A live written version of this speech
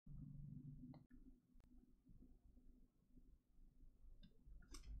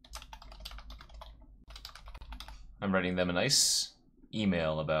I'm writing them a nice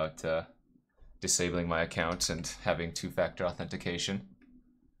email about disabling my account and having two-factor authentication.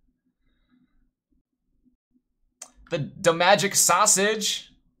 The magic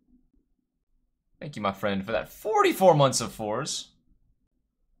sausage! Thank you, my friend, for that 44 months of fours.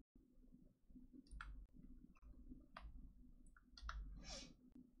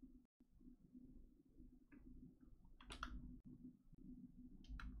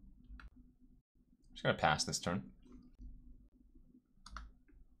 Just gonna pass this turn.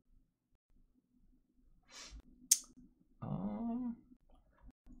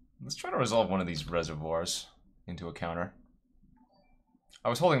 Let's try to resolve one of these reservoirs into a counter. I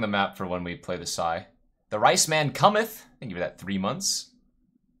was holding the map for when we play the Psy. The Rice Man cometh. Thank you for that 3 months.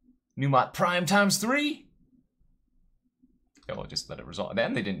 Numot Prime times 3. Yeah, we'll just let it resolve.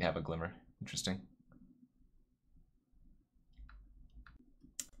 Then they didn't have a Glimmer. Interesting.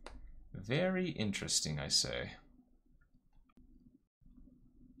 Very interesting, I say.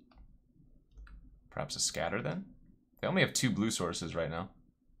 Perhaps a scatter then? They only have 2 blue sources right now.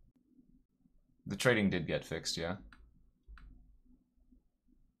 The trading did get fixed, yeah.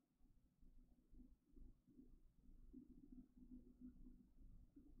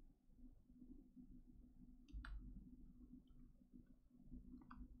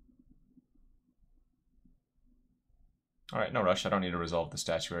 Alright, no rush. I don't need to resolve the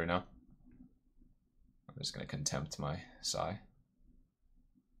statuary now. I'm just going to contempt my Psy.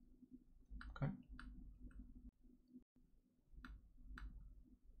 Okay.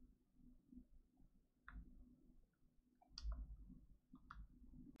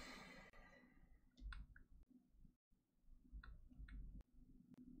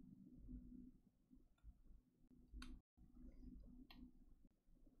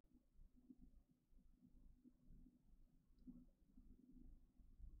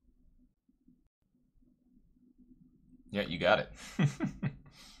 Yeah, you got it.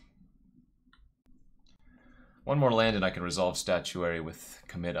 One more land and I can resolve statuary with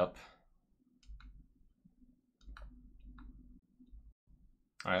commit up.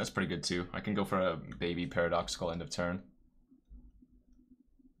 Alright, that's pretty good too. I can go for a baby paradoxical end of turn.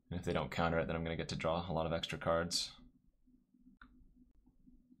 And if they don't counter it, then I'm going to get to draw a lot of extra cards.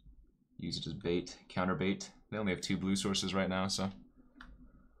 Use it as bait, counter bait. They only have 2 blue sources right now, so...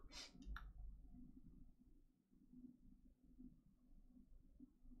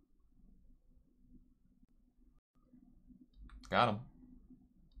 Got him.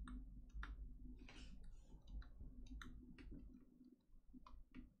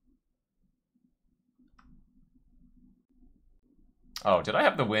 Oh, did I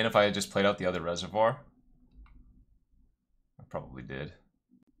have the win if I had just played out the other reservoir? I probably did.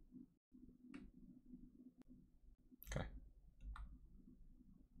 Okay.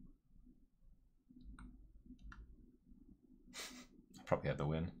 I probably had the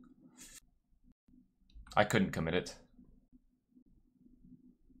win. I couldn't commit it.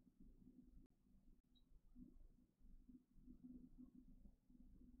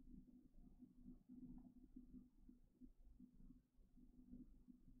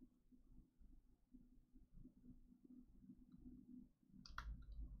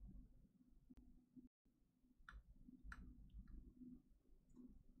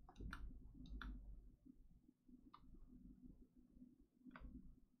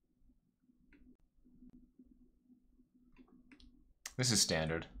 This is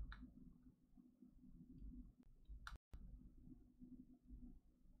standard.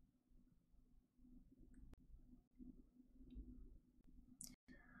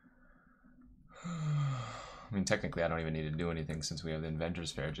 I mean, technically I don't even need to do anything since we have the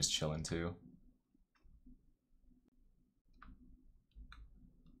Inventor's Fair just chilling too.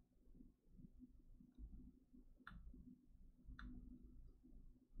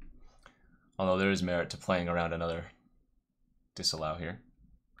 Although there is merit to playing around another disallow here.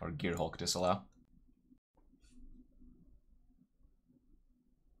 Or Gear Hulk disallow.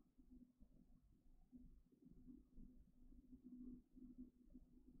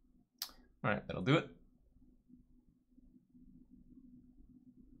 Alright, that'll do it.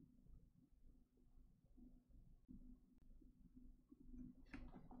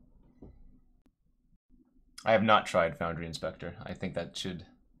 I have not tried Foundry Inspector. I think that should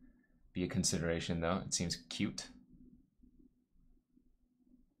be a consideration, though. It seems cute.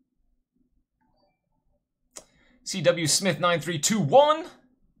 CW Smith 9321.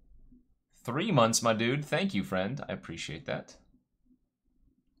 3 months, my dude. Thank you, friend. I appreciate that.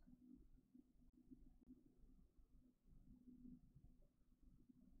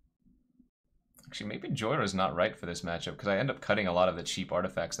 Actually, maybe Joyra's not right for this matchup, because I end up cutting a lot of the cheap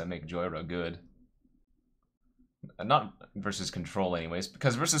artifacts that make Joyra good. Not versus control anyways,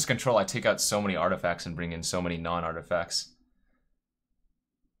 because versus control I take out so many artifacts and bring in so many non-artifacts.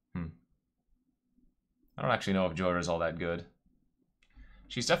 I don't actually know if Joyra's all that good.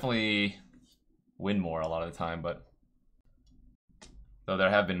 She's definitely win more a lot of the time, but though there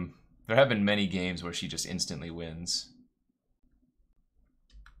have been many games where she just instantly wins.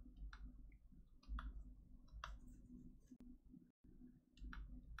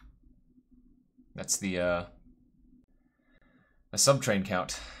 That's the subtrain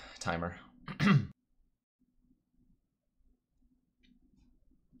count timer.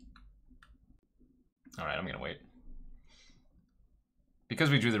 Alright, I'm gonna wait. Because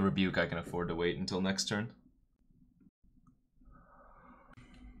we drew the rebuke, I can afford to wait until next turn.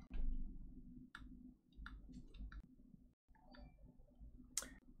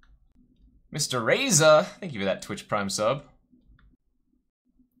 Mr. Reza, thank you for that Twitch Prime sub.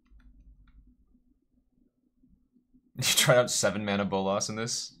 You tried out 7 mana Bolas in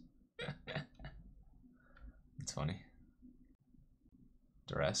this? That's funny.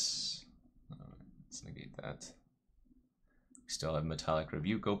 Duress. Let's negate that. Still have Metallic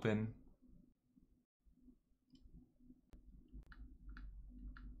Rebuke open.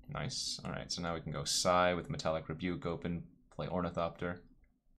 Nice. Alright, so now we can go Psy with Metallic Rebuke open, play Ornithopter.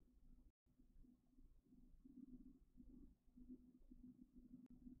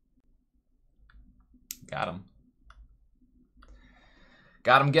 Got him.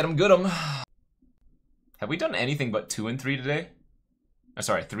 Got him, get him, good him. Have we done anything but 2 and 3 today? Oh,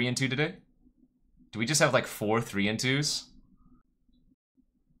 sorry, 3 and 2 today? Do we just have like 4 3 and 2s?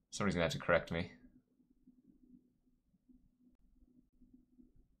 Somebody's gonna have to correct me.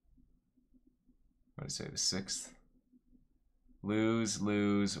 What did I say, the 6th? Lose,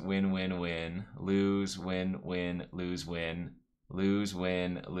 lose, win, win, win. Lose, win, win, lose, win. Lose,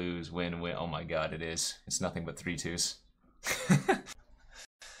 win, lose, win, win. Oh my god, it is. It's nothing but 3 2s.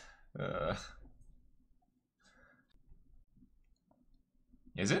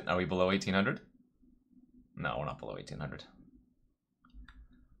 Is it? Are we below 1800? No, we're not below 1800.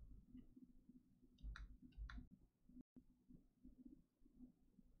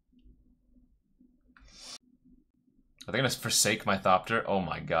 Are they gonna forsake my Thopter? Oh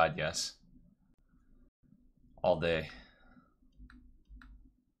my god, yes. All day.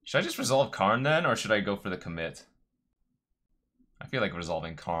 Should I just resolve Karn then, or should I go for the commit? I feel like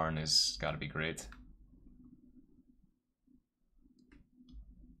resolving Karn is gotta be great.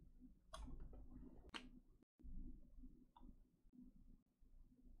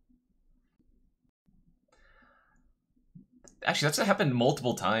 Actually, that's happened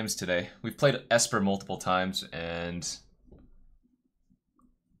multiple times today. We've played Esper multiple times, and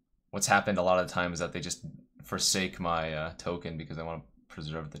what's happened a lot of the time is that they just forsake my token because I want to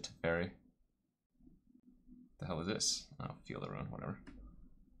preserve the Teferi. The hell is this? Oh, Field of Ruin, whatever.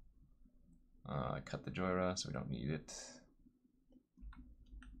 I cut the Joyra, so we don't need it.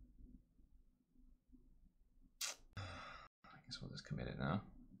 I guess we'll just commit it now.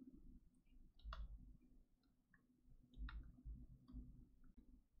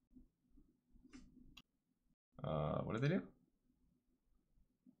 What did they do?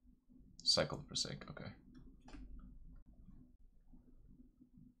 Cycle to Forsake, okay.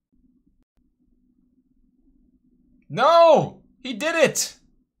 No! He did it!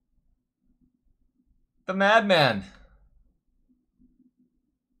 The madman.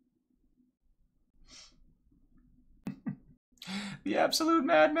 The absolute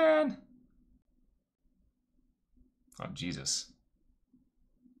madman. Oh, Jesus.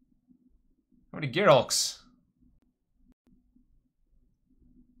 How many Gearhulks?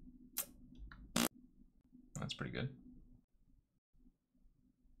 That's pretty good.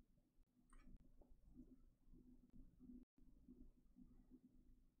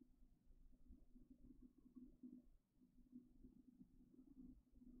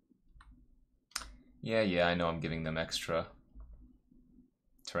 Yeah, I know I'm giving them extra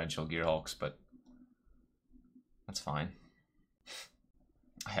torrential Gearhulks, but that's fine.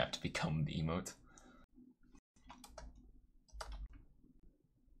 I have to become the emote.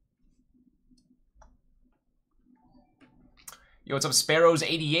 Yo, what's up,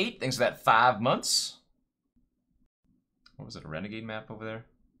 Sparrows88? Thanks for that 5 months. What was it, a Renegade map over there?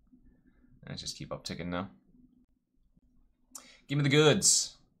 Let's just keep up ticking now. Give me the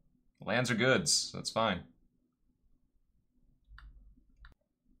goods. Lands are goods, so that's fine.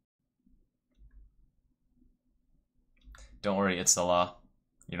 Don't worry, it's the law.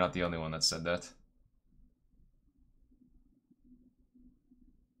 You're not the only one that said that.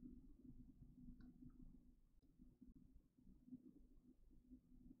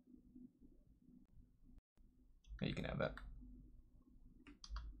 Hey, you can have that.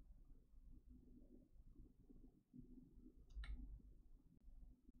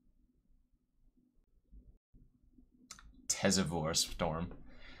 Tezivore Storm.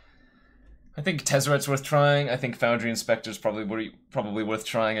 I think Tezzeret's worth trying. I think Foundry Inspector's probably worth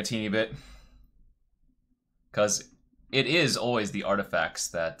trying a teeny bit. Because it is always the artifacts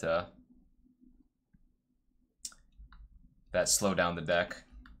that that slow down the deck.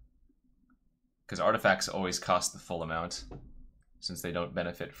 Because artifacts always cost the full amount, since they don't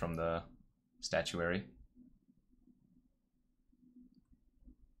benefit from the statuary.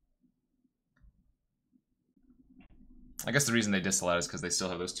 I guess the reason they disallowed is because they still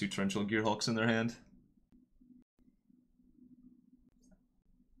have those 2 Torrential Gearhulks in their hand.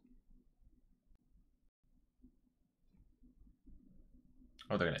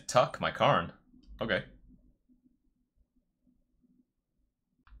 Oh, they're gonna tuck my Karn. Okay.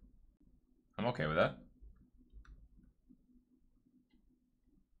 I'm okay with that.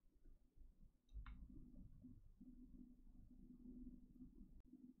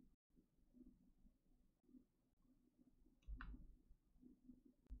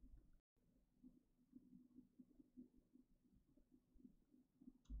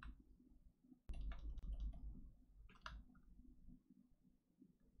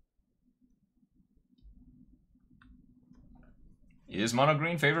 Is mono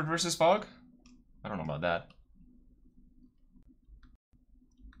green favored versus fog? I don't know about that.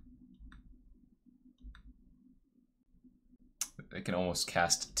 They can almost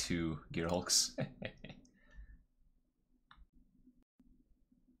cast 2 Gearhulks.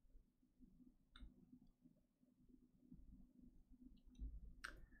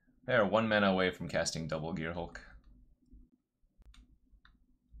 They are 1 mana away from casting double Gearhulk.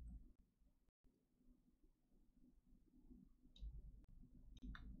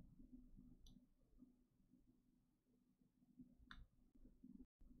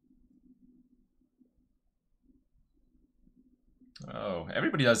 Oh,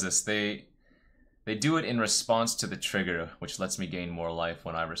 everybody does this. They do it in response to the trigger, which lets me gain more life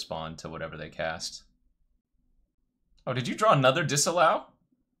when I respond to whatever they cast. Oh, did you draw another disallow?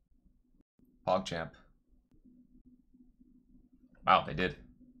 PogChamp. Wow, they did.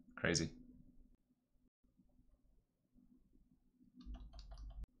 Crazy.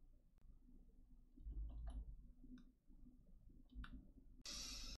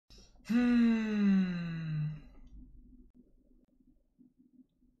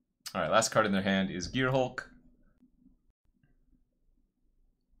 Alright, last card in their hand is Gearhulk.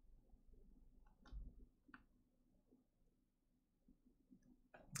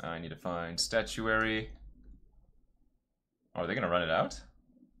 I need to find Statuary. Oh, are they going to run it out?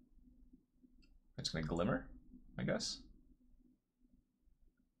 It's going to Glimmer, I guess.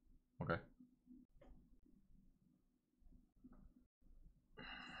 Okay.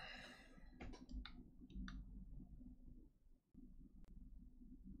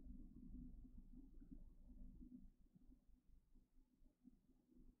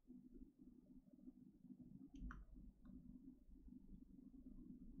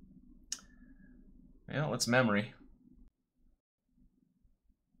 Yeah, let's memory.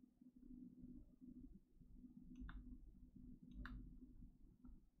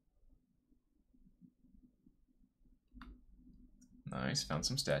 Nice, found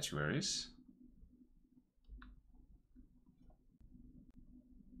some statuaries.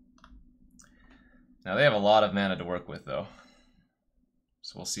 Now they have a lot of mana to work with though.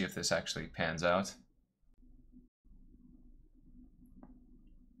 So we'll see if this actually pans out.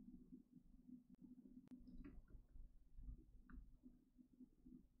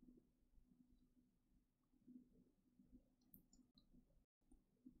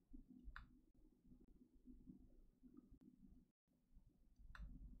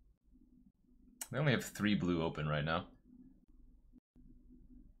 They only have 3 blue open right now.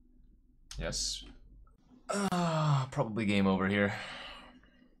 Yes. Probably game over here.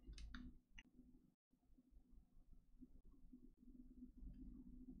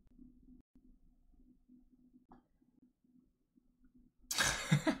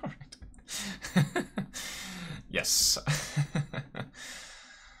 Yes.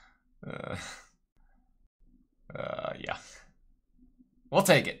 Yeah. We'll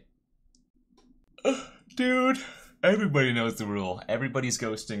take it. Dude, everybody knows the rule. Everybody's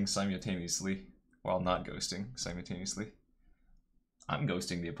ghosting simultaneously, while not ghosting simultaneously. I'm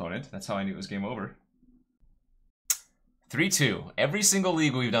ghosting the opponent. That's how I knew it was game over. 3-2. Every single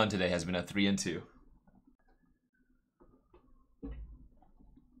league we've done today has been a 3-2.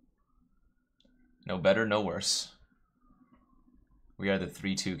 No better, no worse. We are the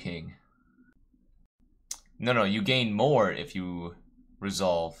 3-2 king. No, you gain more if you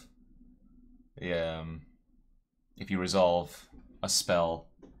resolve. If you resolve a spell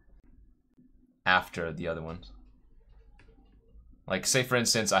after the other one. Like, say for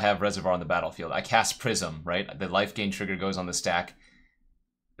instance, I have Reservoir on the battlefield. I cast Prism, right? The life gain trigger goes on the stack.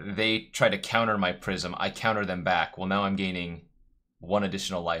 They try to counter my Prism. I counter them back. Well, now I'm gaining 1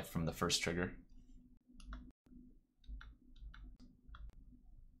 additional life from the first trigger.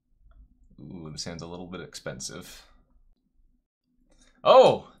 Ooh, this hand's a little bit expensive.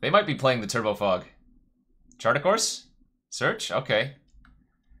 Oh! They might be playing the Turbo Fog. Chart a course? Search? Okay.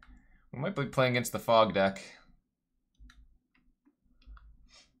 We might be playing against the Fog deck.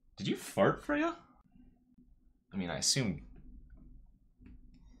 Did you fart, Freya? I mean, I assume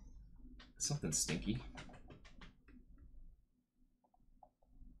something stinky.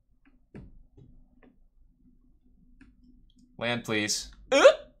 Land, please.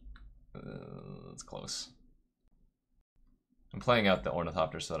 That's close. I'm playing out the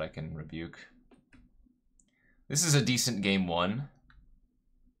Ornithopter so that I can rebuke. This is a decent game 1,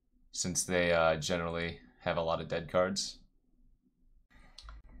 since they generally have a lot of dead cards.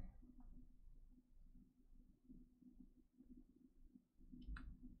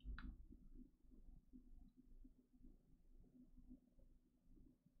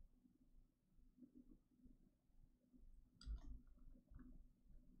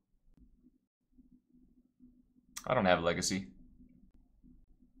 I don't have Legacy.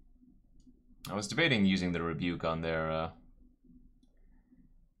 I was debating using the Rebuke on their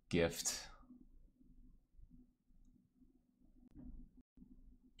gift.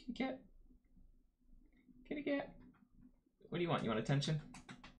 Kitty cat. Kitty cat. What do you want? You want attention?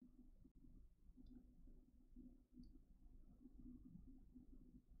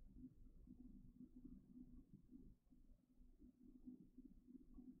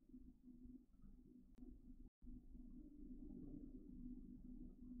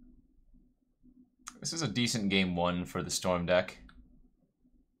 This is a decent game 1 for the Storm deck,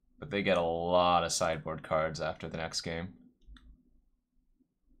 but they get a lot of sideboard cards after the next game.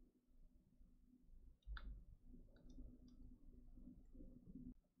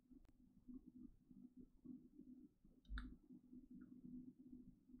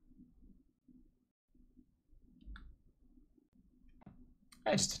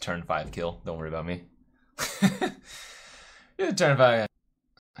 Just a turn 5 kill. Don't worry about me. Just a turn 5.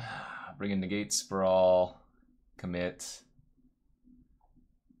 Bring in Negate, Sprawl, commit.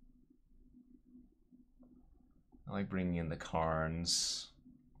 I like bringing in the Karns.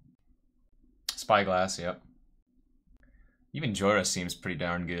 Spyglass, yep. Even Jorah seems pretty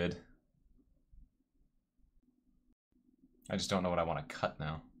darn good. I just don't know what I want to cut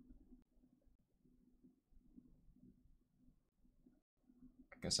now.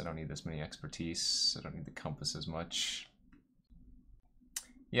 I guess I don't need this many expertise. I don't need the compass as much.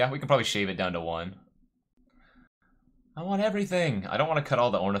 Yeah, we can probably shave it down to 1. I want everything. I don't want to cut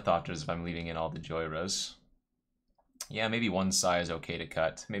all the Ornithopters if I'm leaving in all the Joyras. Yeah, maybe 1 Psy is okay to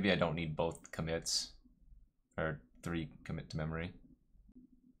cut. Maybe I don't need both commits. Or 3 commit to memory.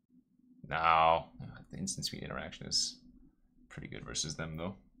 No. The instant speed interaction is pretty good versus them,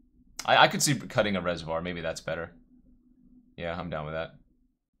 though. I could see cutting a Reservoir. Maybe that's better. Yeah, I'm down with that.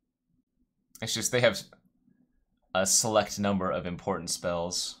 It's just they have a select number of important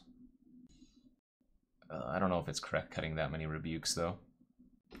spells. I don't know if it's correct cutting that many rebukes, though.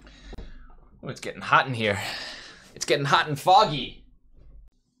 Oh, it's getting hot in here. It's getting hot and foggy.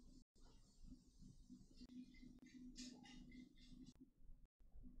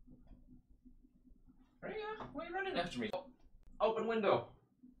 Freya, why are you running after me? Oh, open window.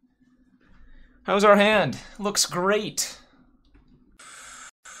 How's our hand? Looks great.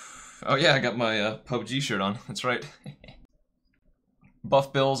 Oh yeah, I got my PUBG shirt on. That's right.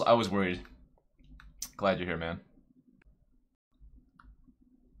 Buff Bills, I was worried. Glad you're here, man.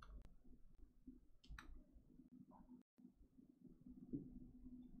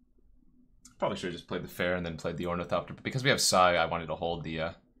 Probably should have just played the Fair and then played the Ornithopter, but because we have Psy, I wanted to hold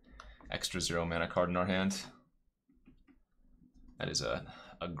the extra 0 mana card in our hand. That is a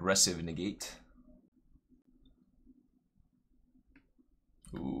aggressive negate.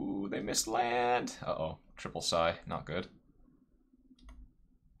 Ooh, they missed land. Uh-oh, triple Psy, not good.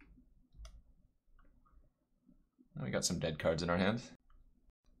 Now we got some dead cards in our hand.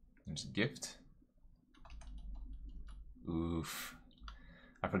 There's a gift. Oof.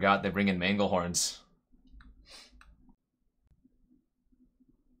 I forgot they bring in Manglehorns.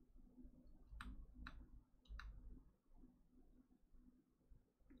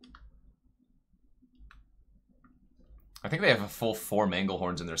 I think they have a full 4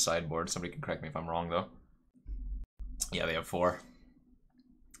 Manglehorns in their sideboard. Somebody can correct me if I'm wrong, though. Yeah, they have 4.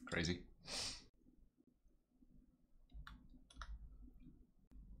 Crazy.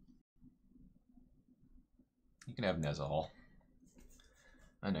 You can have Nezahal.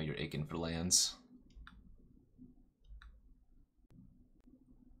 I know you're aching for lands.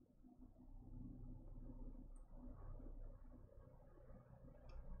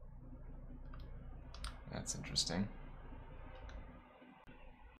 That's interesting.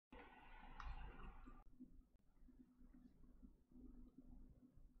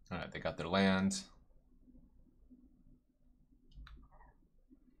 Alright, they got their land.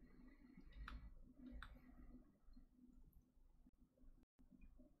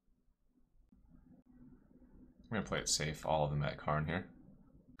 I'm gonna play it safe, all of them at Karn here.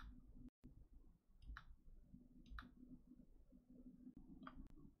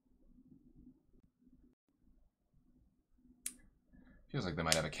 Feels like they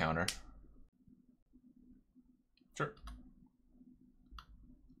might have a counter. Sure.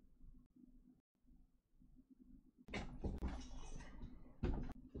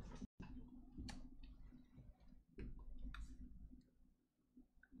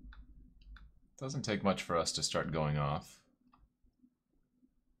 Doesn't take much for us to start going off.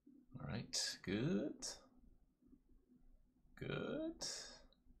 Alright, good. Good.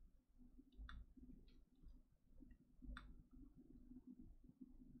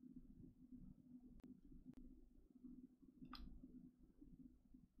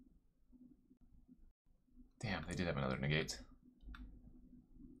 Damn, they did have another negate.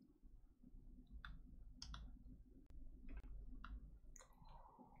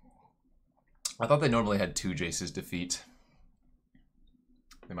 I thought they normally had 2 Jace's defeat.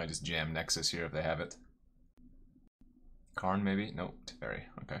 They might just jam Nexus here if they have it. Karn, maybe? Nope, Teferi.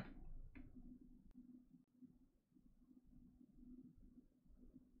 Okay.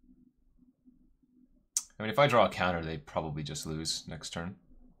 I mean, if I draw a counter, they probably just lose next turn.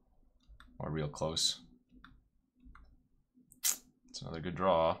 Or real close. It's another good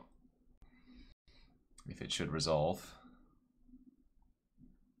draw. If it should resolve.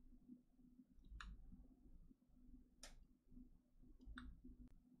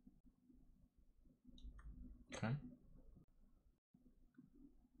 Okay.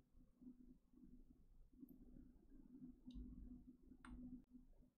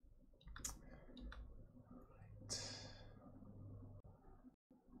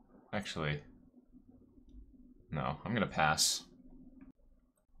 Actually, no, I'm gonna pass.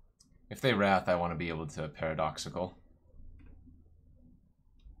 If they Wrath, I want to be able to Paradoxical.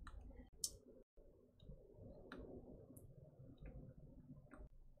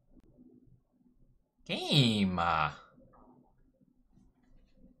 Game!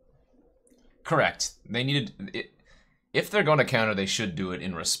 Correct. They needed... If they're going to counter, they should do it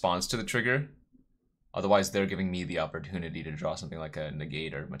in response to the trigger. Otherwise, they're giving me the opportunity to draw something like a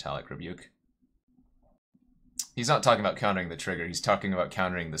Negate or Metallic Rebuke. He's not talking about countering the trigger. He's talking about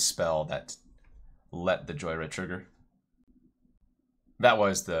countering the spell that let the Joyra trigger. That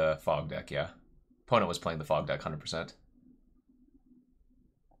was the Fog deck, yeah. Opponent was playing the Fog deck 100%.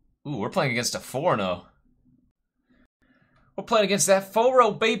 Ooh, we're playing against a 4-0. We're playing against that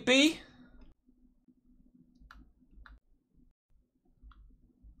 4-0, baby!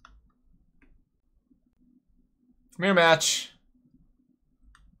 Mirror match.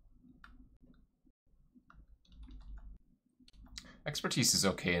 Expertise is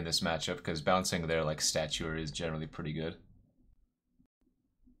okay in this matchup because bouncing their like stature is generally pretty good.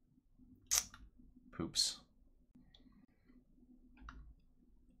 Poops.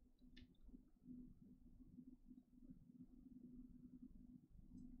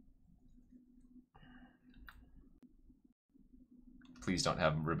 Please don't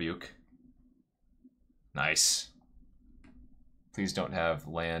have Rebuke. Nice. Please don't have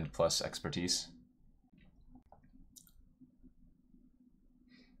land plus expertise.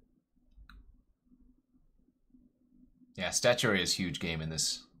 Yeah, Statuary is huge game in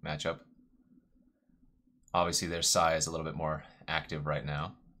this matchup. Obviously their Sai is a little bit more active right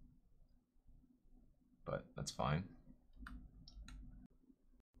now. But that's fine.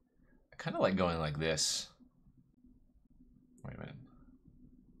 I kind of like going like this. Wait a minute.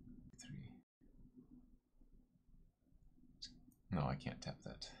 3. No, I can't tap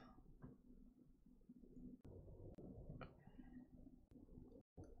that.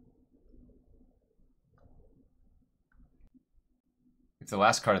 If the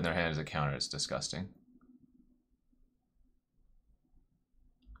last card in their hand is a counter, it's disgusting.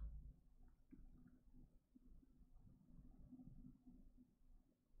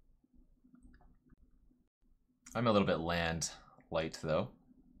 I'm a little bit land light, though.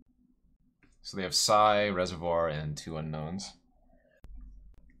 So they have Psi, Reservoir, and 2 unknowns.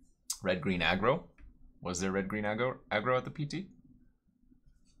 Red-green aggro. Was there red-green aggro at the PT?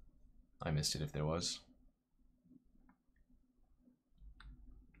 I missed it if there was.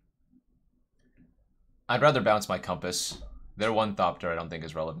 I'd rather bounce my Compass. Their 1 Thopter I don't think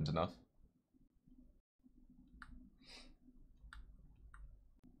is relevant enough.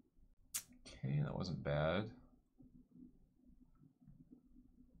 Okay, that wasn't bad.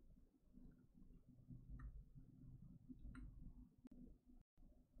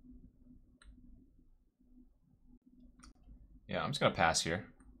 Yeah, I'm just gonna pass here.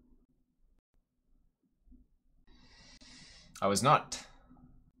 I was not.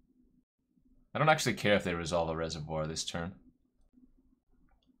 I don't actually care if they resolve a Reservoir this turn.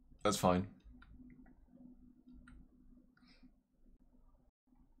 That's fine.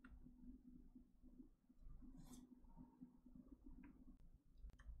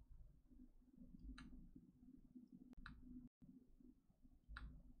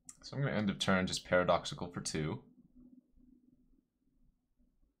 So I'm going to end of turn just Paradoxical for 2.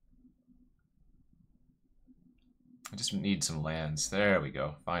 I just need some lands. There we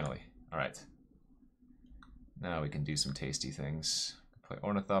go, finally. Alright. Now we can do some tasty things. Play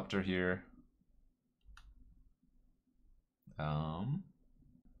Ornithopter here. Can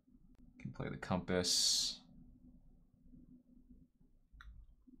play the Compass.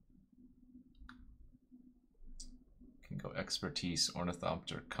 Can go Expertise,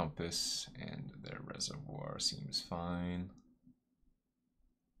 Ornithopter, Compass, and their Reservoir seems fine.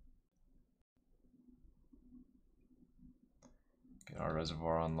 Get our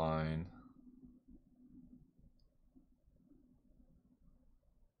Reservoir online.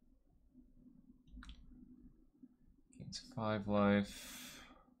 Gains 5 life.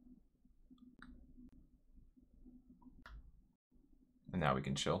 And now we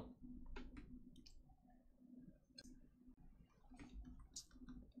can chill.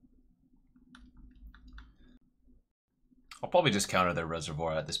 I'll probably just counter their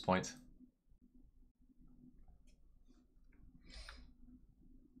Reservoir at this point.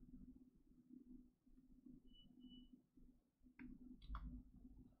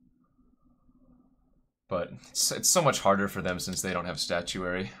 But it's so much harder for them since they don't have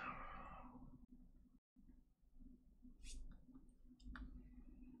Statuary.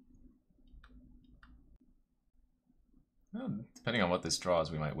 Well, depending on what this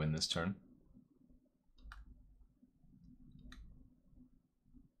draws, we might win this turn.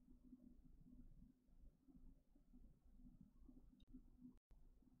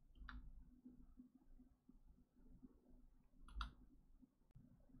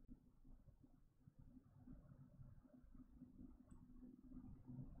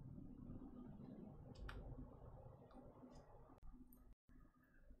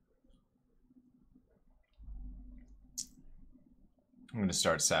 I'm going to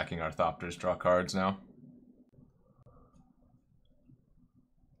start sacking our Thopters, draw cards now.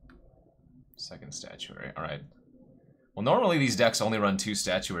 Second Statuary, alright. Well, normally these decks only run 2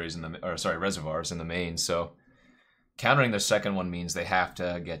 Statuaries in the, or sorry, Reservoirs in the main, so countering their second one means they have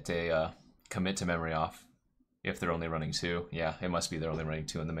to get a commit to memory off if they're only running 2. Yeah, it must be they're only running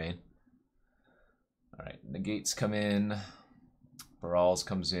 2 in the main. Alright, Negates come in, Barals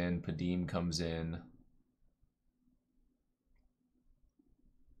comes in, Padim comes in.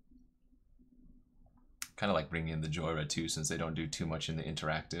 Kind of like bringing in the Joyra too, since they don't do too much in the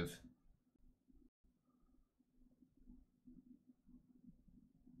interactive.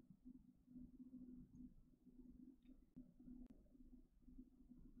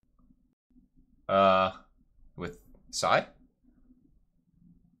 With Psi?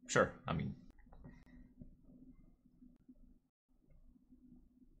 Sure, I mean.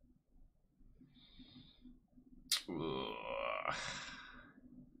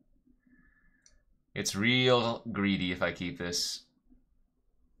 It's real greedy if I keep this.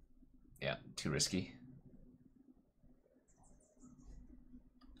 Yeah, too risky.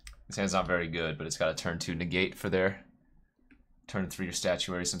 This hand's not very good, but it's got a turn 2 negate for their turn 3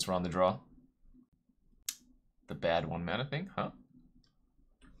 Statuary since we're on the draw. The bad 1 mana thing, huh?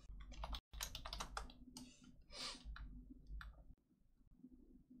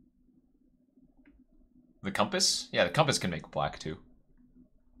 The Compass? Yeah, the Compass can make black too.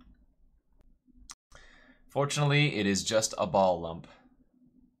 Fortunately, it is just a ball lump.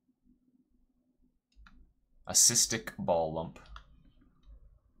 A cystic ball lump.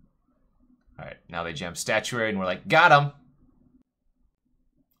 Alright, now they jam Statuary and we're like, got him!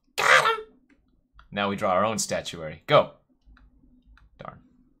 Got him! Now we draw our own Statuary. Go! Darn.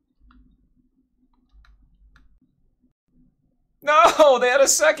 No! They had a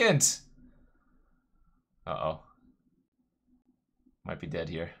second! be dead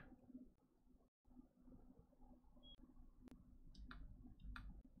here.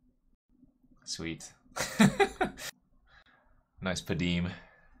 Sweet. Nice Padim.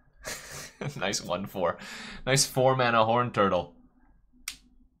 Nice 1/4. Nice 4-mana Horn Turtle.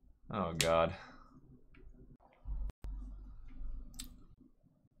 Oh god.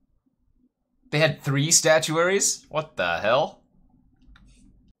 They had 3 statuaries? What the hell?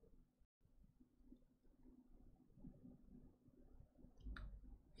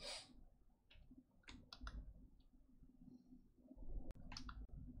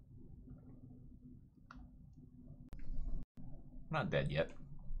 I'm not dead yet.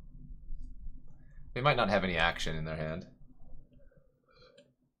 They might not have any action in their hand.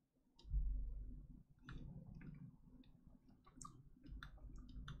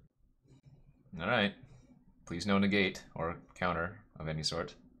 Alright. Please no negate or counter of any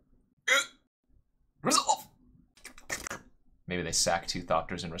sort. Resolve! Maybe they sack 2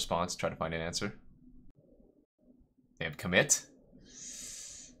 Thopters in response, try to find an answer. They have commit.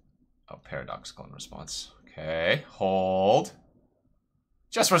 Oh, paradoxical in response. Okay, hold.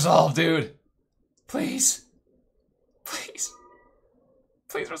 Just resolve, dude! Please. Please.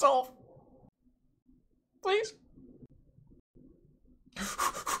 Please resolve. Please.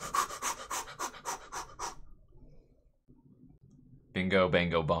 Bingo,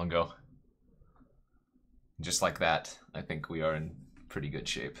 bango, bongo. Just like that, I think we are in pretty good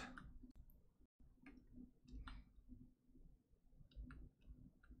shape.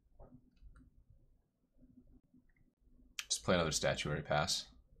 Just play another statuary pass.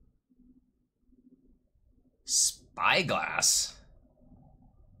 Spyglass.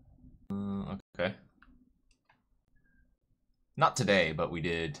 Okay. Not today, but we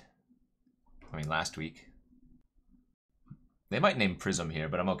did. I mean, last week. They might name Prism here,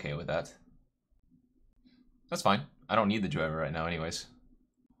 but I'm okay with that. That's fine. I don't need the driver right now anyways.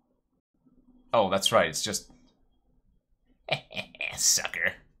 Oh, that's right. It's just...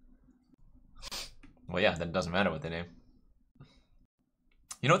 Sucker. Well, yeah, then it doesn't matter what they name.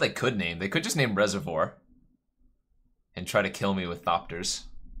 You know what they could name? They could just name Reservoir. And try to kill me with Thopters.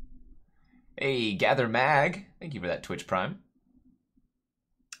 Hey, Gather Mag. Thank you for that Twitch Prime.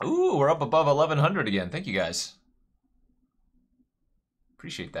 Ooh, we're up above 1100 again. Thank you guys.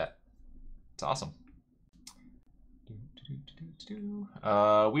 Appreciate that. It's awesome.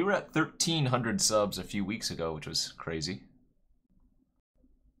 We were at 1,300 subs a few weeks ago, which was crazy.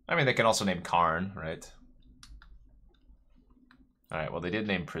 I mean, they can also name Karn, right? Alright, well, they did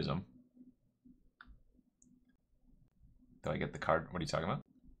name Prism. Do I get the card? What are you talking about?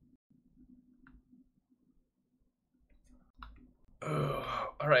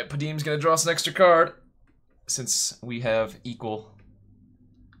 Alright, Padim's gonna draw us an extra card. Since we have equal.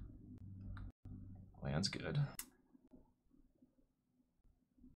 Land's good.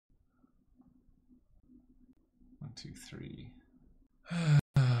 One, two, three.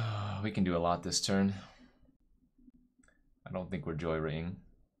 We can do a lot this turn. I don't think we're Joy Ring.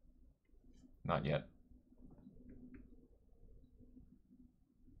 Not yet.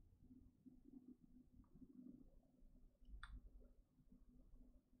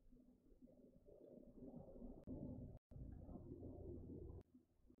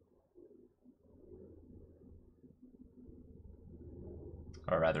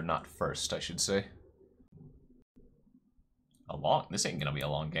 Or rather, not first, I should say. This ain't gonna be a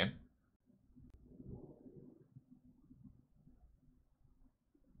long game.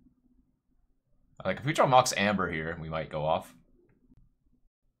 Like, if we draw Mox Amber here, we might go off.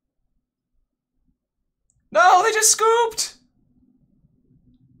 No, they just scooped!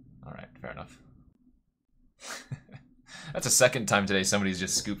 Alright, fair enough. That's the second time today somebody's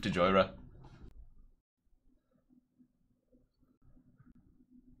just scooped a Joyra.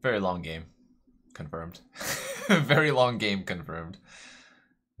 Very long game. Confirmed. Very long game confirmed.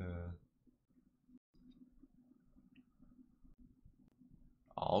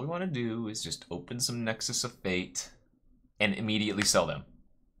 All we want to do is just open some Nexus of Fate and immediately sell them.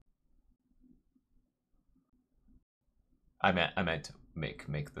 I meant to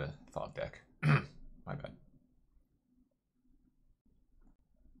make the Fog deck. My bad.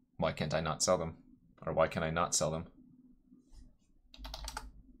 Why can't I not sell them? Or why can I not sell them?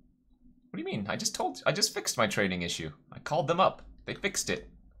 What do you mean? I just fixed my trading issue. I called them up. They fixed it.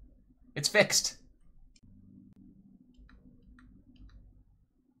 It's fixed.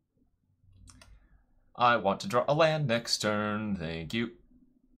 I want to draw a land next turn. Thank you.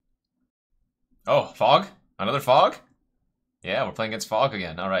 Oh, Fog? Another Fog? Yeah, we're playing against Fog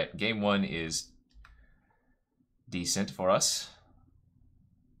again. Alright, game 1 is decent for us.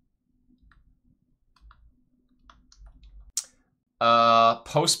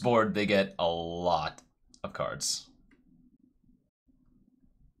 Post board, they get a lot of cards.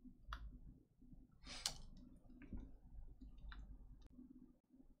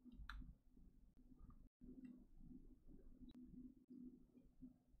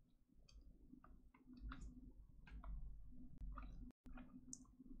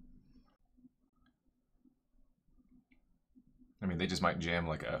 I mean, they just might jam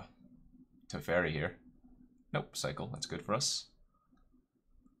like a Teferi here. Nope, cycle. That's good for us.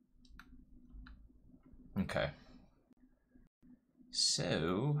 Okay.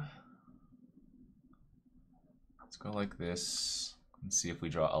 So, let's go like this and see if we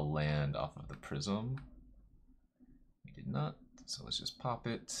draw a land off of the prism. We did not, so let's just pop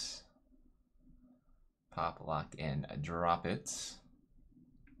it. Pop, lock, and drop it.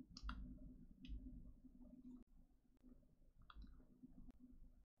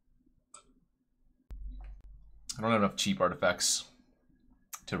 I don't have enough cheap artifacts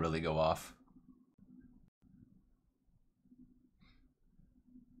to really go off.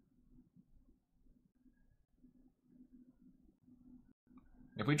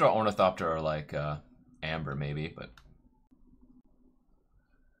 If we draw Ornithopter or like Amber maybe, but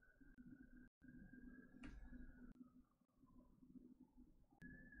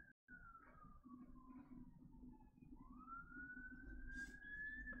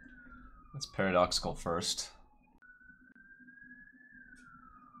let's Paradoxical first.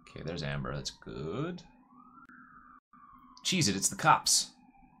 Okay, there's Amber, that's good. Cheese it, it's the cops.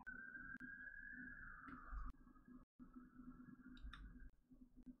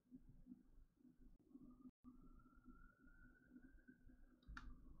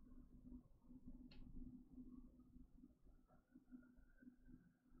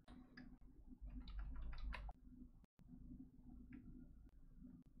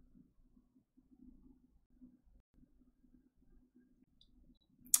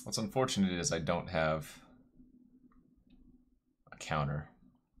 What's unfortunate is I don't have a counter.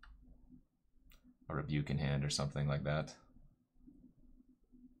 A rebuke in hand or something like that.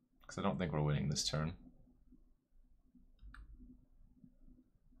 Because I don't think we're winning this turn.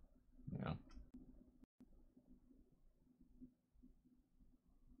 Yeah.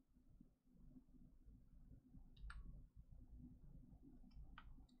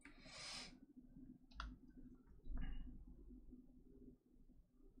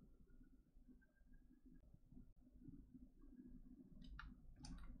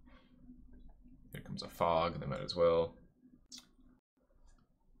 Here comes a fog, they might as well.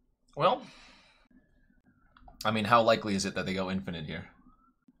 Well, I mean, how likely is it that they go infinite here?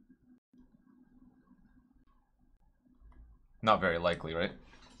 Not very likely, right?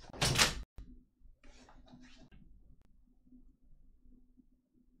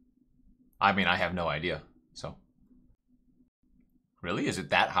 I mean, I have no idea, so. Really? Is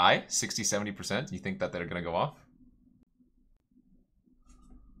it that high? 60, 70%? You think that they're gonna go off?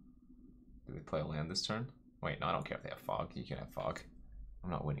 Do they play a land this turn? Wait, no, I don't care if they have fog. You can have fog. I'm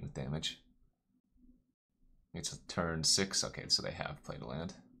not winning with damage. It's a turn 6. Okay, so they have played a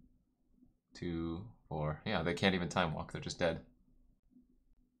land. 2, 4. Yeah, they can't even time walk. They're just dead.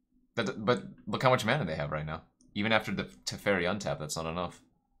 But look how much mana they have right now. Even after the Teferi untap, that's not enough.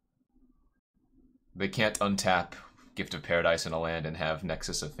 They can't untap Gift of Paradise in a land and have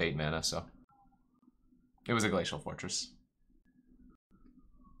Nexus of Fate mana, so. It was a Glacial Fortress.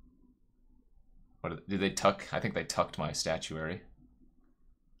 What did they tuck? I think they tucked my statuary.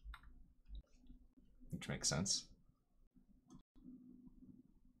 Which makes sense.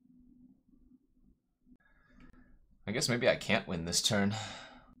 I guess maybe I can't win this turn.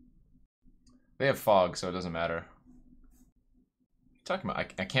 They have fog, so it doesn't matter. What are you talking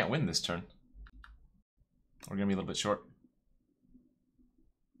about? I can't win this turn. We're gonna be a little bit short.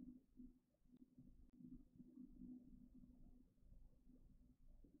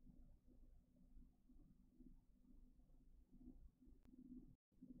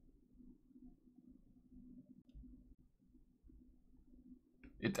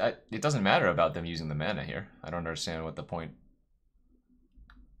 It doesn't matter about them using the mana here. I don't understand what the point.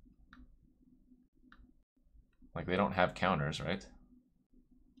 Like, they don't have counters, right?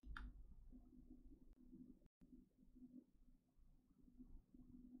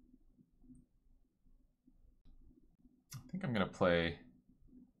 I think I'm gonna play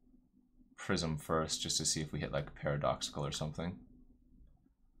Prism first, just to see if we hit like Paradoxical or something.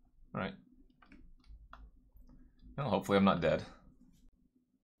 Alright. Well, hopefully I'm not dead.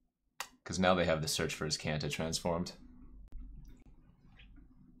 Because now they have the Search for his Kanta transformed.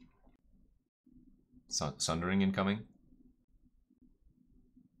 Sundering incoming.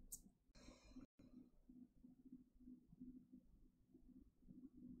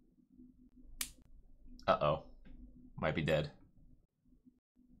 be dead.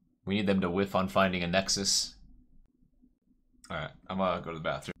 We need them to whiff on finding a nexus. Alright, I'm gonna go to the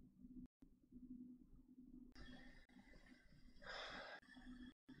bathroom.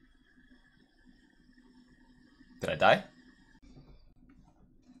 Did I die?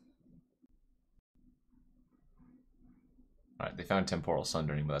 Alright, they found temporal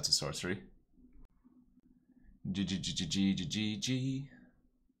sundering, but that's a sorcery. G.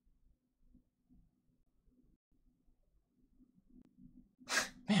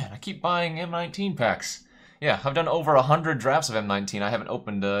 Man, I keep buying M19 packs. Yeah, I've done over 100 drafts of M19. I haven't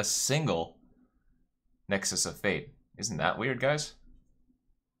opened a single Nexus of Fate. Isn't that weird, guys?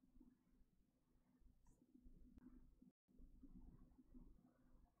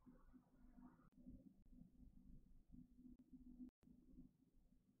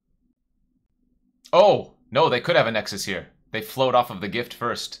 Oh! No, they could have a Nexus here. They float off of the gift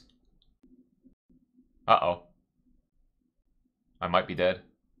first. Uh-oh. I might be dead.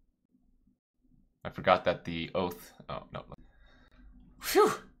 I forgot that the oath... Oh, no.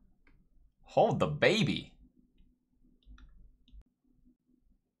 Phew! Hold the baby.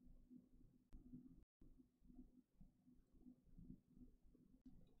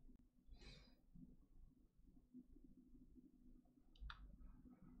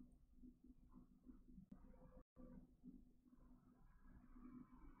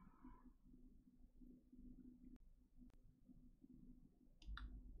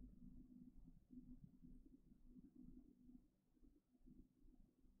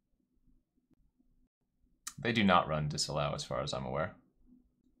 They do not run disallow as far as I'm aware.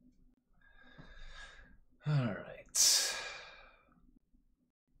 Alright.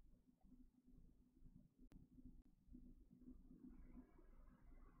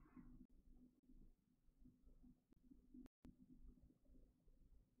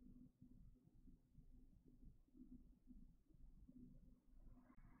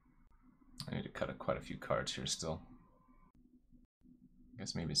 I need to cut quite a few cards here still. I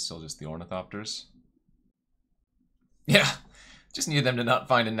guess maybe it's still just the Ornithopters. Yeah, just needed them to not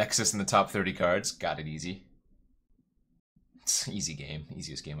find a Nexus in the top 30 cards. Got it easy. It's an easy game.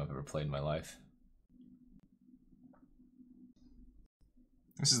 Easiest game I've ever played in my life.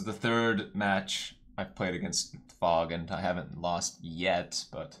 This is the third match I've played against Fog, and I haven't lost yet,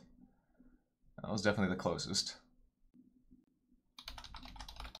 but that was definitely the closest.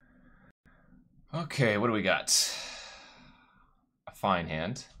 Okay, what do we got? A fine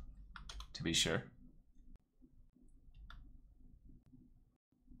hand, to be sure.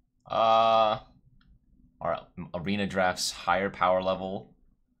 Our arena draft's higher power level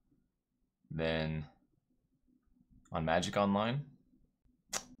than on Magic Online.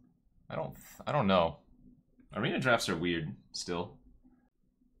 I don't know. Arena drafts are weird still.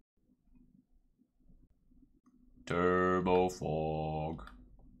 Turbo Fog.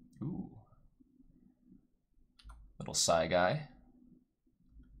 Ooh. Little Psy guy.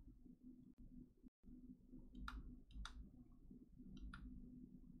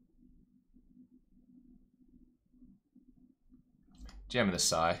 Jamming the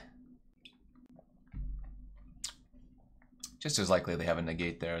Psy. Just as likely they have a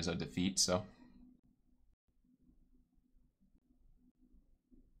negate there as a defeat, so.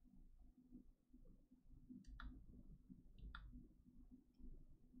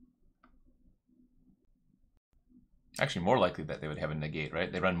 Actually, more likely that they would have a negate,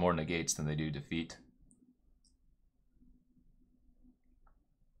 right? They run more negates than they do defeat.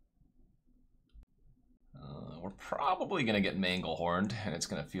 We're probably going to get Manglehorned, and it's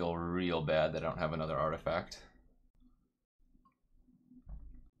going to feel real bad that I don't have another artifact.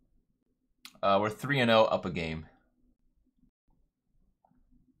 We're 3-0 up a game.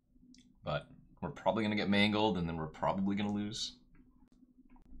 But we're probably going to get mangled, and then we're probably going to lose.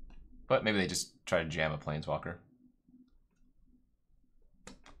 But maybe they just try to jam a Planeswalker.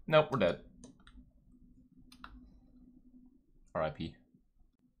 Nope, we're dead. RIP.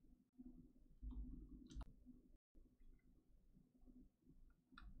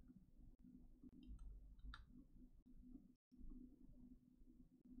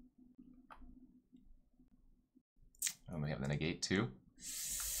 And we have the negate too.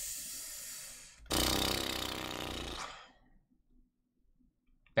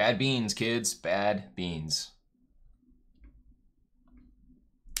 Bad beans, kids. Bad beans.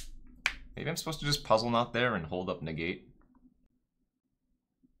 Maybe I'm supposed to just puzzle not there and hold up negate.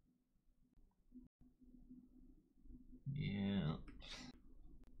 Yeah.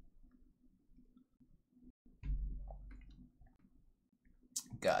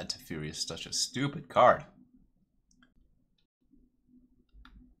 God, Teferi is such a stupid card.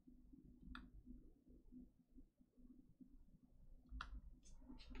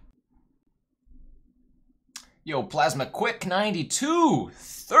 Yo, Plasma Quick 92!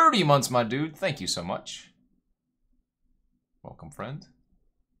 30 months, my dude. Thank you so much. Welcome, friend.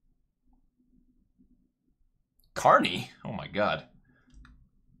 Carney? Oh my god.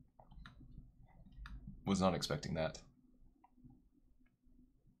 Was not expecting that.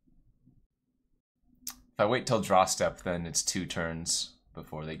 If I wait till draw step, then it's 2 turns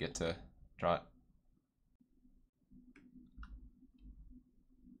before they get to draw it.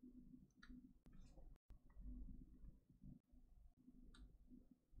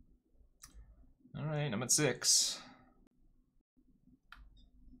 Alright, I'm at 6.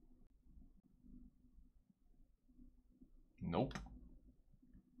 Nope.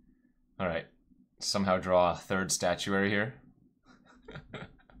 Alright. Somehow draw a 3rd statuary here.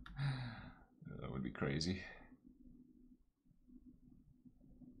 That would be crazy.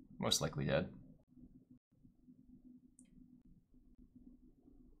 Most likely dead.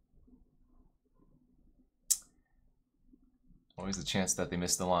 Always the chance that they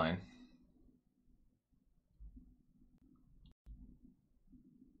miss the line.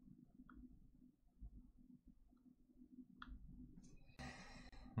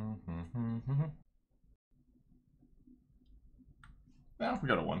 Well, we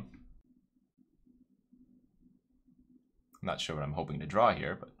got a 1. I'm not sure what I'm hoping to draw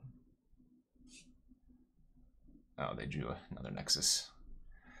here, but... Oh, they drew another Nexus.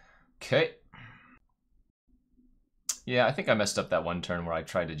 Okay. Yeah, I think I messed up that one turn where I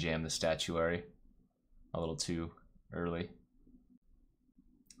tried to jam the statuary a little too early.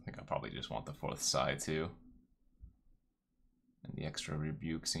 I think I probably just want the 4th side too. And the extra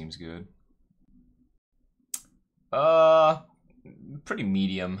rebuke seems good. Pretty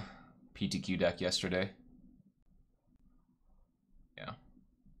medium PTQ deck yesterday. Yeah.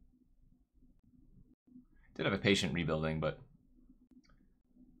 Did have a patient rebuilding, but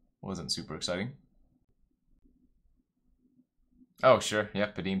wasn't super exciting. Oh, sure.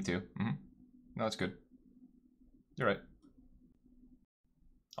 Yeah, Padim too. No, that's good. You're right.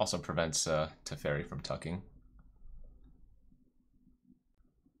 Also prevents Teferi from tucking.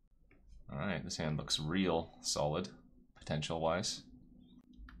 Alright, this hand looks real solid, potential-wise.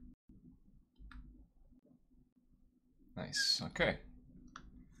 Nice, okay.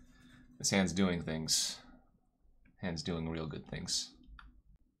 This hand's doing things. Hand's doing real good things.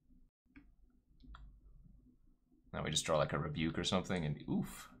 Now we just draw like a rebuke or something and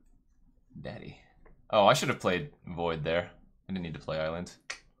oof. Daddy. Oh, I should have played Void there. I didn't need to play Island.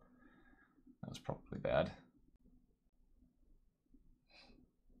 That was probably bad.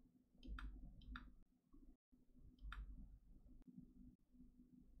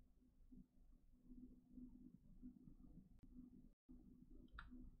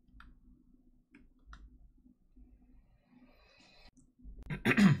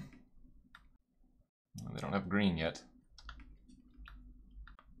 They don't have green yet.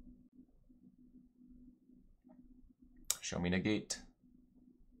 Show me negate.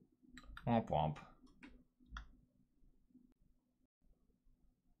 Womp womp.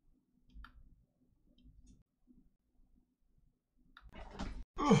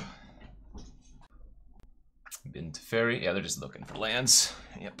 Been to Ferry. Yeah, they're just looking for lands.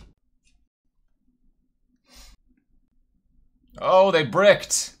 Yep. Oh, they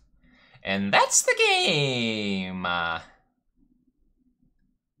bricked! And that's the game!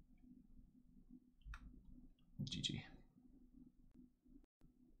 GG.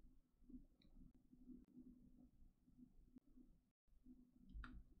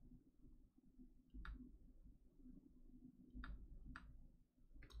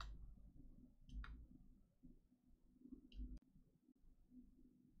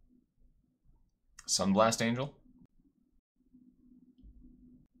 Sunblast Angel?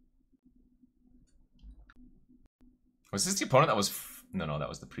 Was this the opponent that was... No, that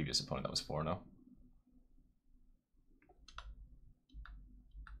was the previous opponent that was 4-0.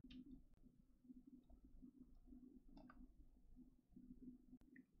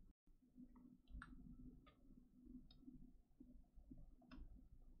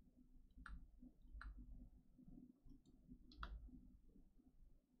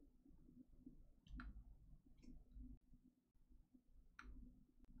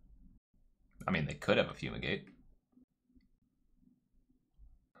 I mean, they could have a Fumigate.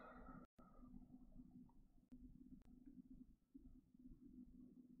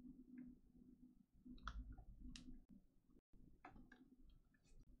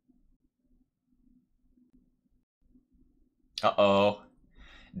 Uh-oh.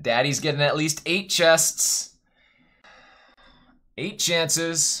 Daddy's getting at least 8 chests. 8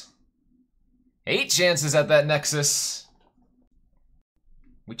 chances. 8 chances at that Nexus.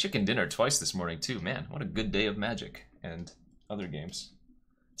 We chicken dinner twice this morning too. Man, what a good day of Magic and other games.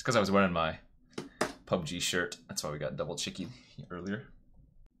 It's because I was wearing my PUBG shirt. That's why we got double chicky earlier.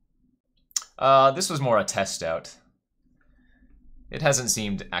 This was more a test out. It hasn't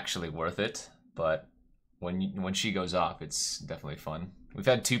seemed actually worth it, but when she goes off, it's definitely fun. We've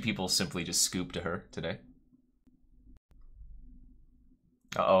had 2 people simply just scoop to her today.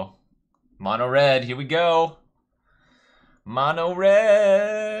 Uh-oh. Mono red, here we go. Mono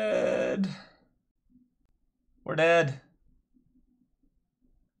red. We're dead.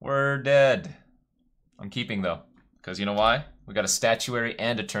 We're dead. I'm keeping though, because you know why? We got a statuary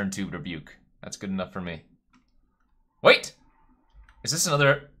and a turn 2 rebuke. That's good enough for me. Wait! Is this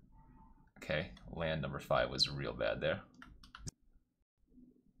another... Okay, land number 5 was real bad there.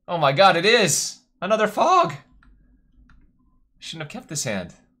 Oh my god, it is! Another fog! Shouldn't have kept this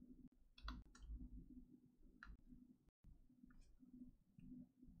hand.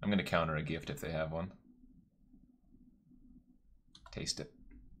 I'm gonna counter a gift if they have one. Taste it.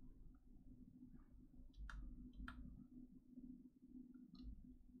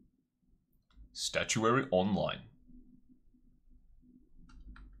 Statuary online.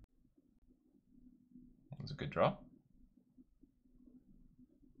 That was a good draw.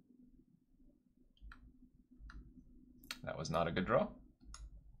 That was not a good draw.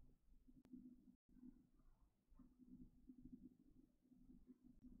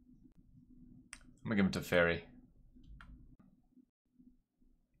 I'm gonna give it to Fairy.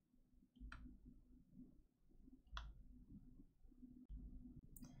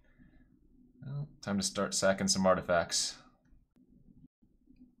 Well, time to start sacking some artifacts.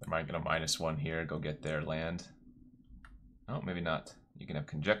 They might get a -1 here, go get their land. Oh, maybe not. You can have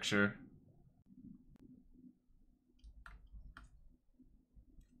Conjecture.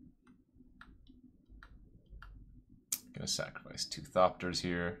 Gonna sacrifice 2 Thopters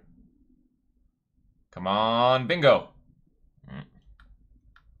here. Come on, bingo!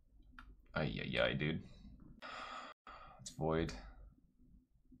 Ay, dude. It's void.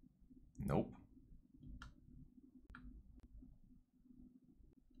 Nope.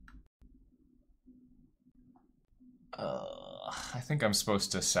 I think I'm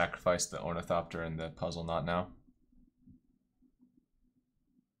supposed to sacrifice the Ornithopter and the Puzzle Knot now.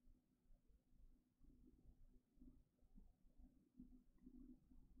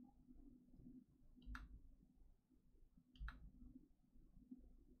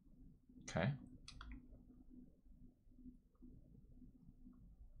 Okay.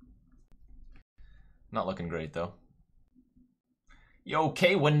 Not looking great, though. Yo,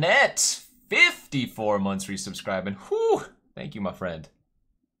 K. Winnett! 54 months resubscribing. Whew! Thank you, my friend.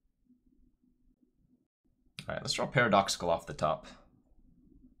 Alright, let's draw Paradoxical off the top.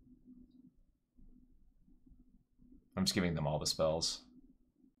 I'm just giving them all the spells.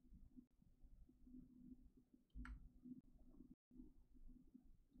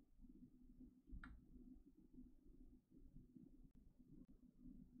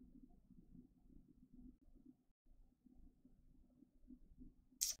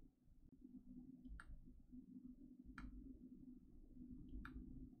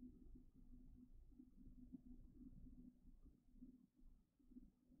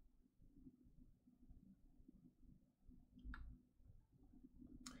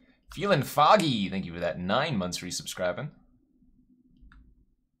 Feeling foggy. Thank you for that 9 months resubscribing.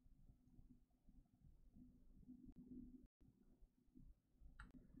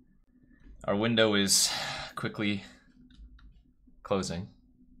 Our window is quickly closing.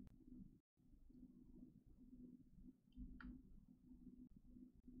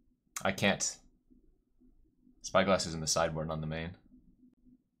 I can't. Spyglass is in the sideboard, not the main.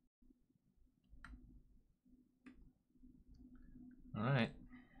 Alright.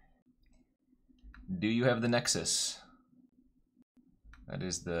 Do you have the Nexus? That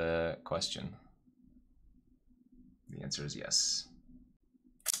is the question. The answer is yes.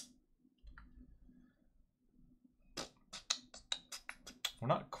 We're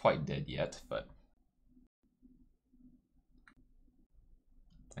not quite dead yet, but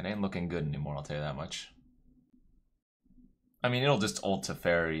it ain't looking good anymore, I'll tell you that much. I mean, it'll just ult to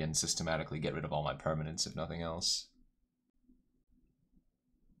Fairy and systematically get rid of all my permanents, if nothing else.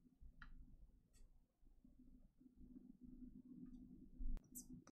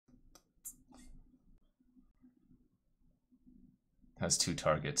 Has 2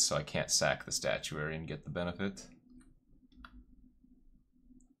 targets, so I can't sack the Statuary and get the benefit.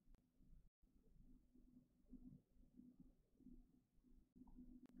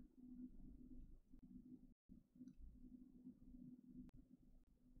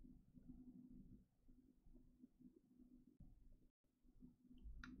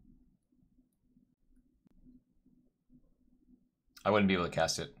 I wouldn't be able to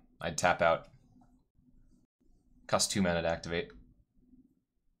cast it. I'd tap out. Cost 2 mana to activate.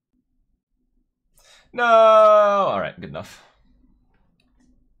 No! Alright, good enough.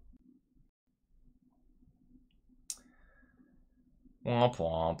 Womp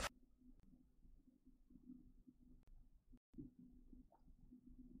womp.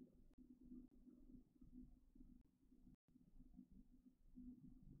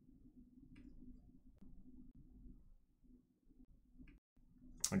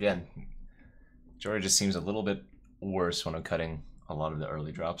 Again, Jory just seems a little bit worse when I'm cutting a lot of the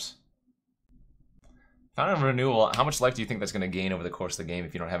early drops. Fountain of Renewal, how much life do you think that's going to gain over the course of the game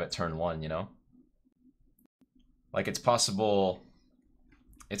if you don't have it turn 1, you know? Like, it's possible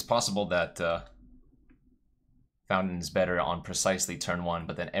that Fountain's better on precisely turn 1,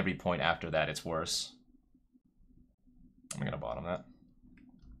 but then every point after that it's worse. I'm going to bottom that.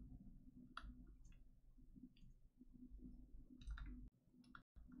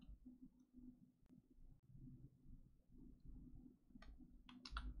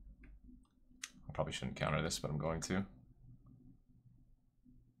 I probably shouldn't counter this, but I'm going to.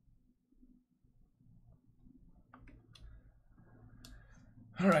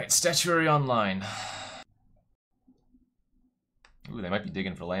 Alright, Statuary Online. Ooh, they might be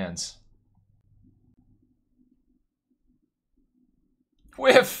digging for lands.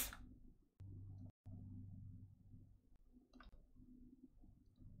 Whiff!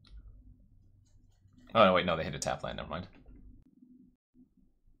 Oh, no, wait, no, they hit a tap land, never mind.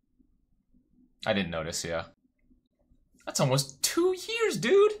 I didn't notice, yeah. That's almost 2 years,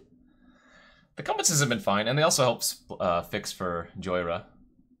 dude! The compasses have been fine, and they also help fix for Joyra.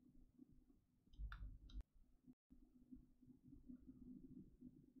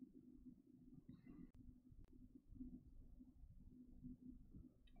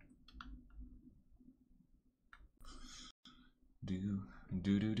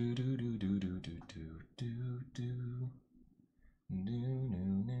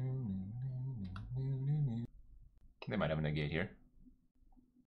 They might have a negate here.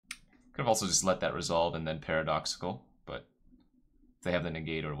 Could have also just let that resolve and then Paradoxical, but if they have the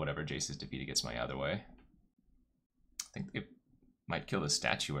negate or whatever, Jace's defeated gets my either way. I think it might kill the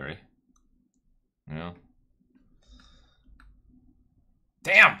Statuary. Yeah.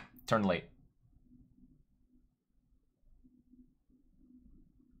 Damn! Turn late.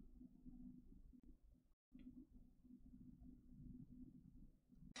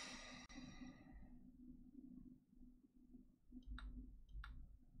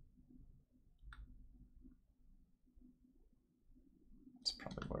 It's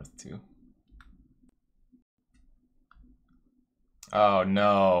probably worth 2. Oh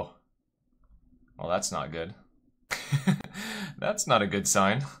no. Well, that's not good. That's not a good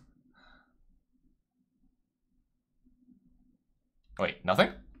sign. Wait,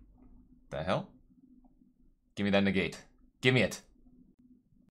 nothing? The hell? Give me that negate. Give me it.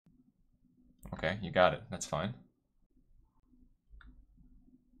 Okay, you got it. That's fine.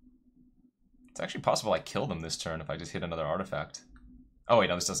 It's actually possible I kill them this turn if I just hit another artifact. Oh wait,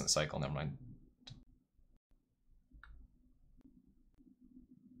 no, this doesn't cycle. Never mind.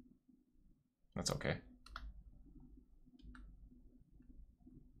 That's okay.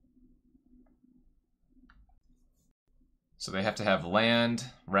 So they have to have land,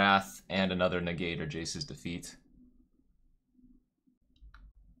 wrath, and another negate or Jace's defeat.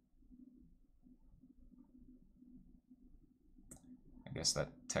 I guess that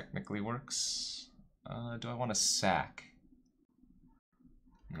technically works. Do I want to sack?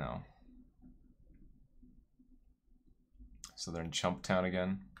 No. So they're in Chump Town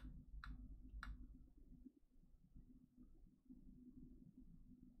again.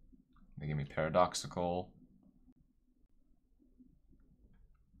 They give me Paradoxical.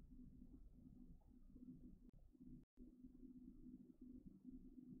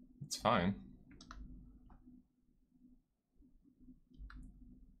 It's fine.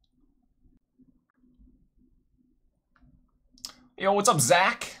 Yo, what's up,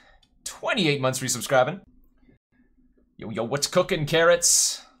 Zach? 28 months resubscribing. Yo, what's cooking,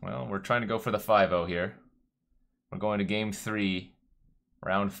 carrots? Well, we're trying to go for the 5-0 here. We're going to game 3,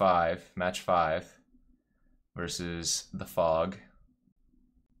 round 5, match 5, versus the Fog.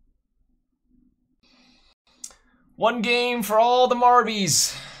 One game for all the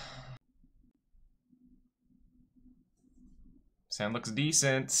Marbies. Sand looks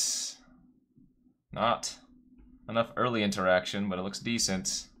decent. Not enough early interaction, but it looks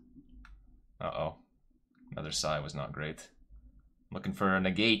decent. Uh-oh. Another Psy was not great. Looking for a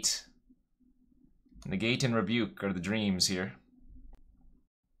negate. Negate and Rebuke are the dreams here.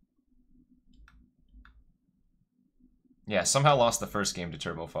 Yeah, somehow lost the first game to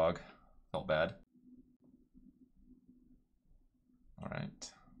Turbo Fog. Felt bad.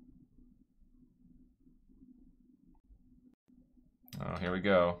 Alright. Oh, here we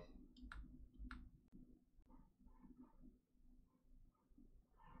go.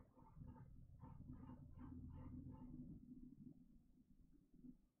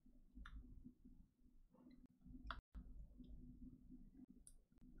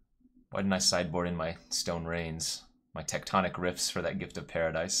 Why didn't I sideboard in my Stone Rains? My Tectonic Rifts for that Gift of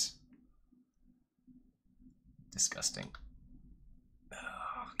Paradise. Disgusting.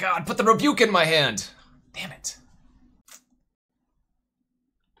 Oh, God, put the Rebuke in my hand! Damn it.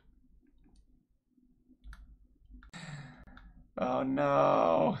 Oh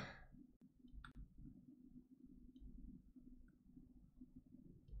no.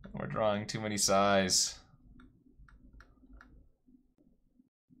 We're drawing too many size.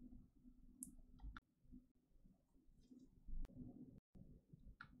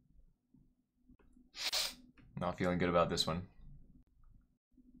 Not feeling good about this one.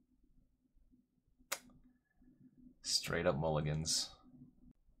 Straight up mulligans.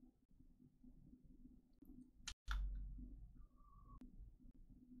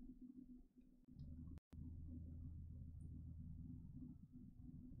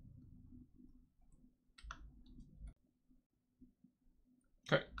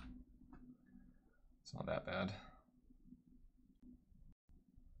 Okay. It's not that bad.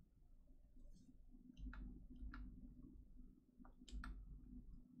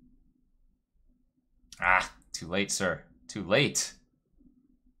 Ah, too late, sir. Too late.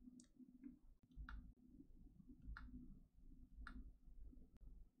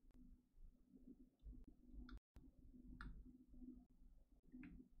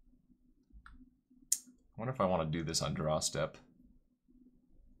 I wonder if I want to do this on draw step.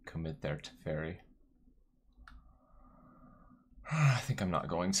 Commit there to Fairy. I think I'm not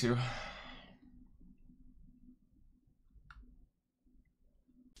going to.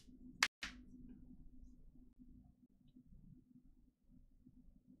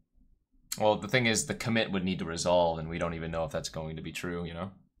 Well, the thing is, the commit would need to resolve, and we don't even know if that's going to be true, you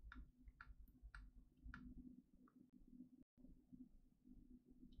know?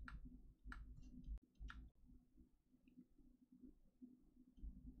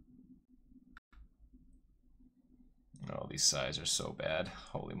 Oh, these sides are so bad.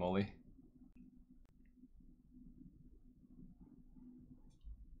 Holy moly.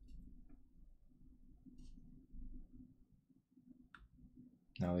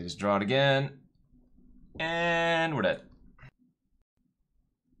 Now they just draw it again. And we're dead.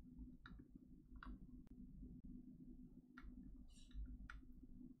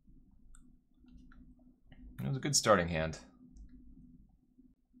 It was a good starting hand.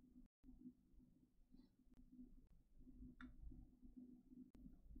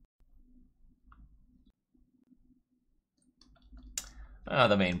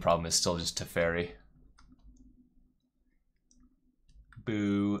 The main problem is still just Teferi.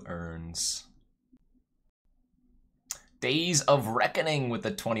 Boo earns. Days of Reckoning with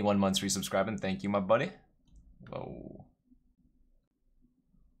the 21 months resubscribing. Thank you, my buddy. Whoa.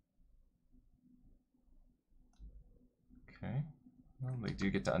 Okay. Well, they do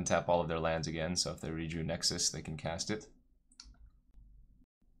get to untap all of their lands again, so if they redrew Nexus, they can cast it.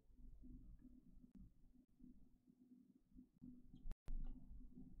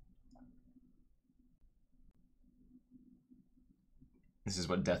 This is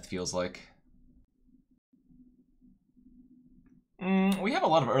what death feels like. We have a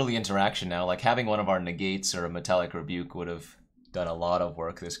lot of early interaction now, like having one of our negates or a Metallic Rebuke would have done a lot of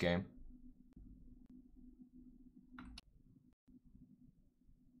work this game.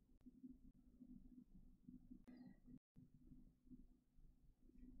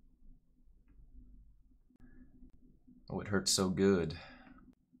 Oh, it hurts so good.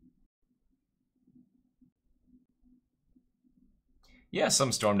 Yeah,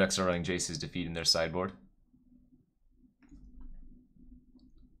 some Storm decks are running Jace's Defeat in their sideboard.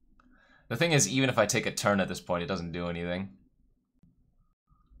 The thing is, even if I take a turn at this point, it doesn't do anything.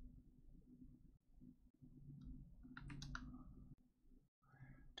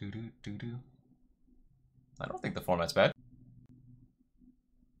 Doo-doo-doo-doo. I don't think the format's bad.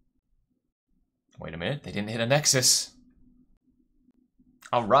 Wait a minute, they didn't hit a Nexus.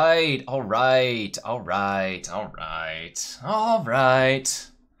 Alright, alright, alright, alright, alright.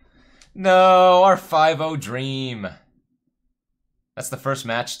 No, our 5-0 dream. That's the first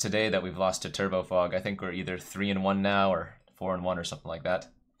match today that we've lost to Turbo Fog. I think we're either 3-1 now or 4-1 or something like that.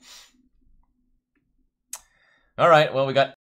 Alright, well, we got